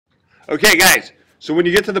Okay, guys, so when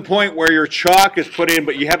you get to the point where your chalk is put in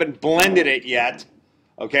but you haven't blended it yet,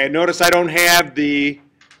 okay, notice I don't have the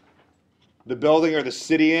building or the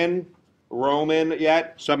city in, Rome in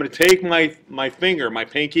yet. So I'm going to take my finger, my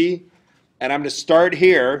pinky, and I'm going to start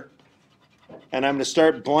here, and I'm going to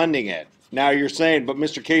start blending it. Now you're saying, but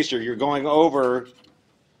Mr. Kacur, you're going over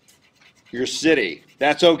your city.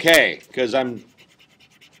 That's okay, because I'm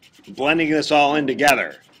blending this all in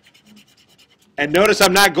together. And notice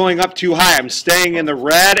I'm not going up too high. I'm staying in the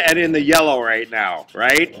red and in the yellow right now,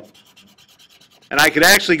 right? And I could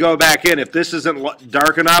actually go back in. If this isn't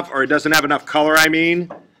dark enough or it doesn't have enough color,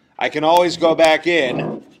 I can always go back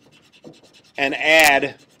in and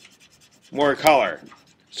add more color.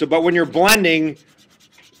 So, but when you're blending,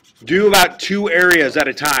 do about 2 areas at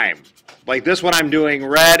a time. Like this one I'm doing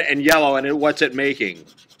red and yellow, and what's it making?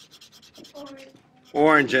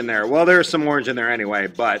 Orange in there. Well, there's some orange in there anyway,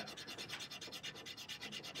 but...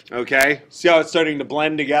 Okay, see how it's starting to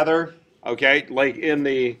blend together? Okay, like in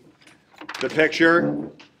the picture.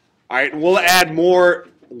 All right, we'll add more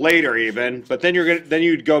later even, but then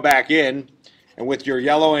you'd go back in, and with your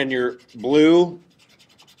yellow and your blue,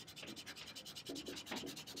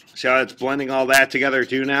 see how it's blending all that together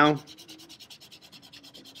too now?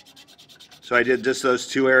 So I did just those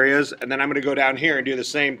 2 areas, and then I'm going to go down here and do the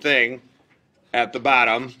same thing at the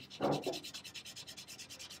bottom.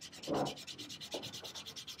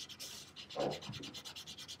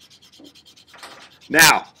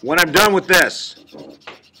 Now, when I'm done with this,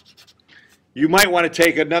 you might want to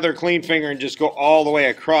take another clean finger and just go all the way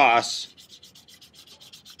across.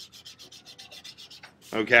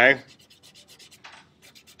 Okay?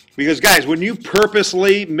 Because, guys, when you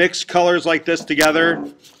purposely mix colors like this together,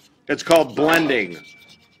 it's called blending.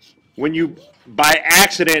 When you, by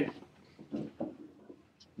accident,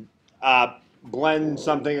 blend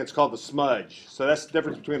something, it's called a smudge. So that's the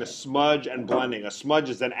difference between a smudge and blending. A smudge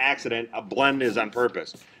is an accident, a blend is on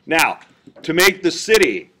purpose. Now, to make the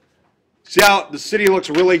city, see how the city looks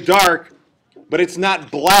really dark, but it's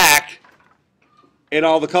not black in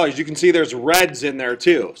all the colors. You can see there's reds in there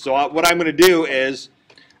too. So what I'm going to do is,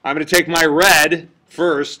 I'm going to take my red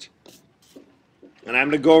first, and I'm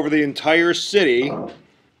going to go over the entire city.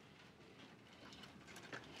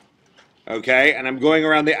 Okay, and I'm going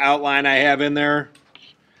around the outline I have in there,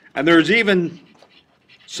 and there's even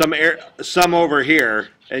some over here,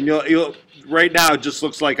 and you'll right now it just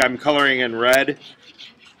looks like I'm coloring in red,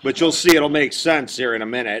 but you'll see it'll make sense here in a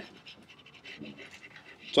minute.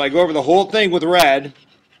 So I go over the whole thing with red,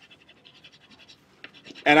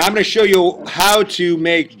 and I'm going to show you how to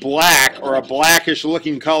make black or a blackish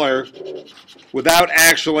looking color without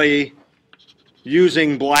actually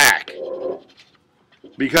using black,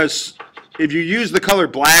 because if you use the color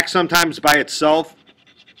black sometimes by itself,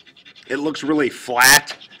 it looks really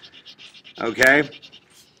flat. Okay?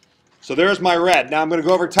 So there's my red. Now I'm going to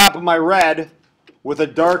go over top of my red with a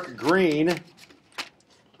dark green.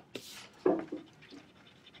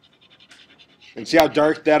 And see how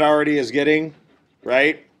dark that already is getting?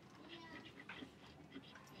 Right?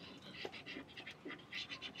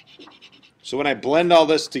 So when I blend all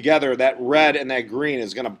this together, that red and that green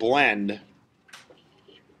is going to blend.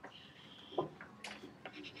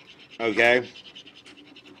 Okay.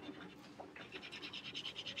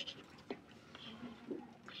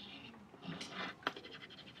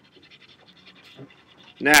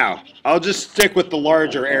 Now, I'll just stick with the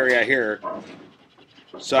larger area here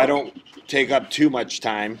so I don't take up too much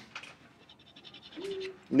time.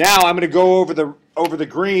 Now I'm going to go over the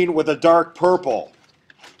green with a dark purple.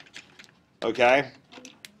 Okay?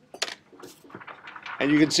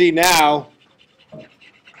 And you can see now,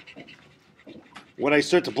 when I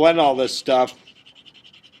start to blend all this stuff,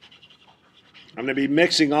 I'm going to be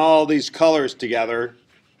mixing all these colors together.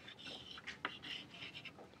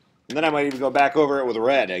 And then I might even go back over it with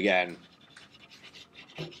red again.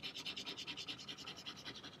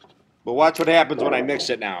 But watch what happens when I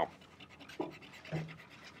mix it now.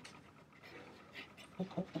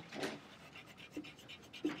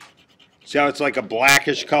 See how it's like a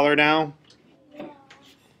blackish color now?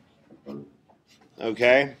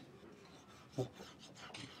 Okay.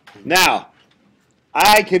 Now,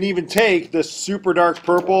 I can even take this super dark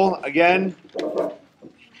purple again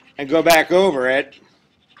and go back over it.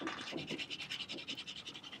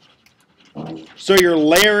 So you're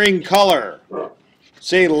layering color.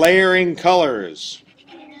 Say layering colors.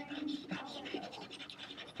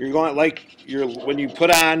 You're going like when you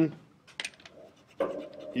put on,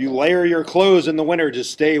 you layer your clothes in the winter to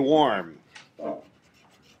stay warm.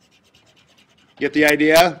 Get the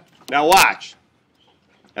idea? Now watch.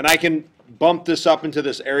 And I can bump this up into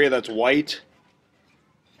this area that's white.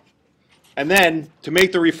 And then, to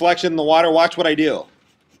make the reflection in the water, watch what I do.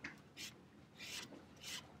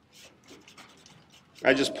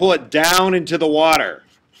 I just pull it down into the water.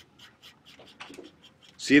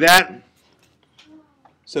 See that?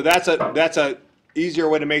 So that's a easier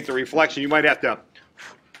way to make the reflection. You might have to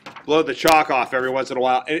blow the chalk off every once in a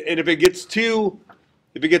while. And if it gets too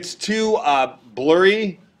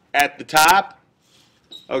blurry at the top,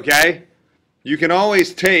 okay, you can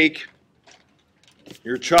always take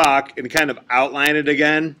your chalk and kind of outline it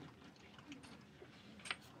again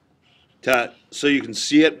so you can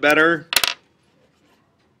see it better.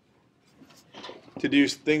 To do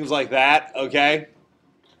things like that, okay?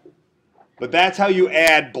 But that's how you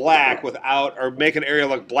add black without, or make an area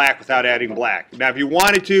look black without adding black. Now, if you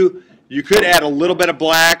wanted to, you could add a little bit of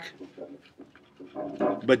black,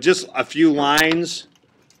 but just a few lines.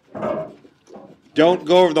 Don't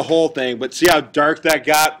go over the whole thing, but see how dark that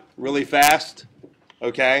got really fast?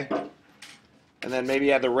 Okay? And then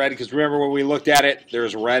maybe add the red, because remember when we looked at it,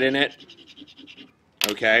 there's red in it.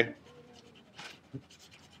 Okay?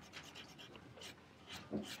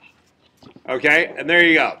 Okay, and there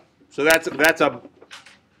you go. So that's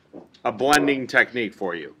a blending technique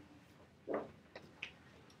for you.